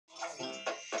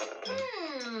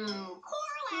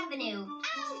revenue.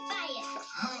 I'll buy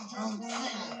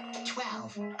it.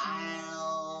 12.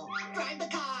 I'll drive the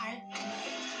car.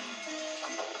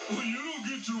 Well, you don't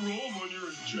get to roll when you're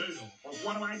in jail. Well,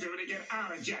 what do I do to get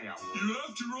out of jail? You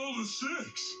have to roll a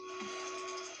 6.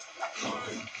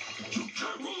 Hey, you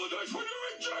can't roll a dice when you're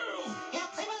in jail. Yeah,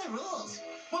 play by the rules.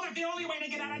 Well, if the only way to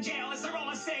get out of jail is to roll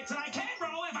a 6, and I can't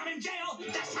roll if I'm in jail,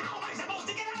 that's how am I supposed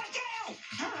to get out of jail?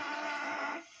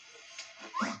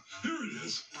 Here it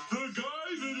is. The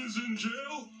guy that is in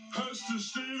jail has to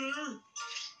stay there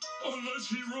unless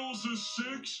he rolls a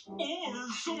 6 or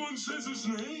someone says his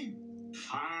name.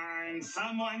 Fine,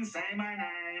 someone say my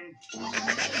name.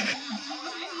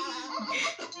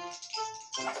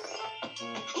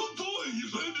 Oh boy, you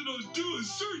landed on do a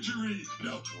surgery.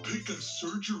 Now pick a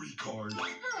surgery card.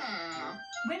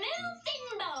 Remove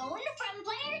thin bone from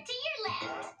player to your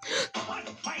left. What?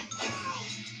 Wait, no!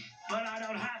 But I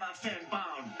don't have a thin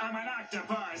bone. I'm an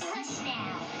octopus. Hush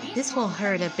now. This will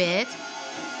hurt a bit.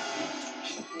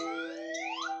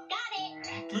 Got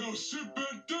it. Now sit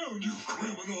back down, you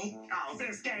criminal. Oh,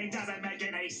 this game doesn't make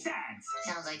any sense.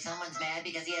 Sounds like someone's mad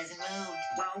because he hasn't moved.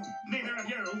 Well, neither of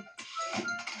you.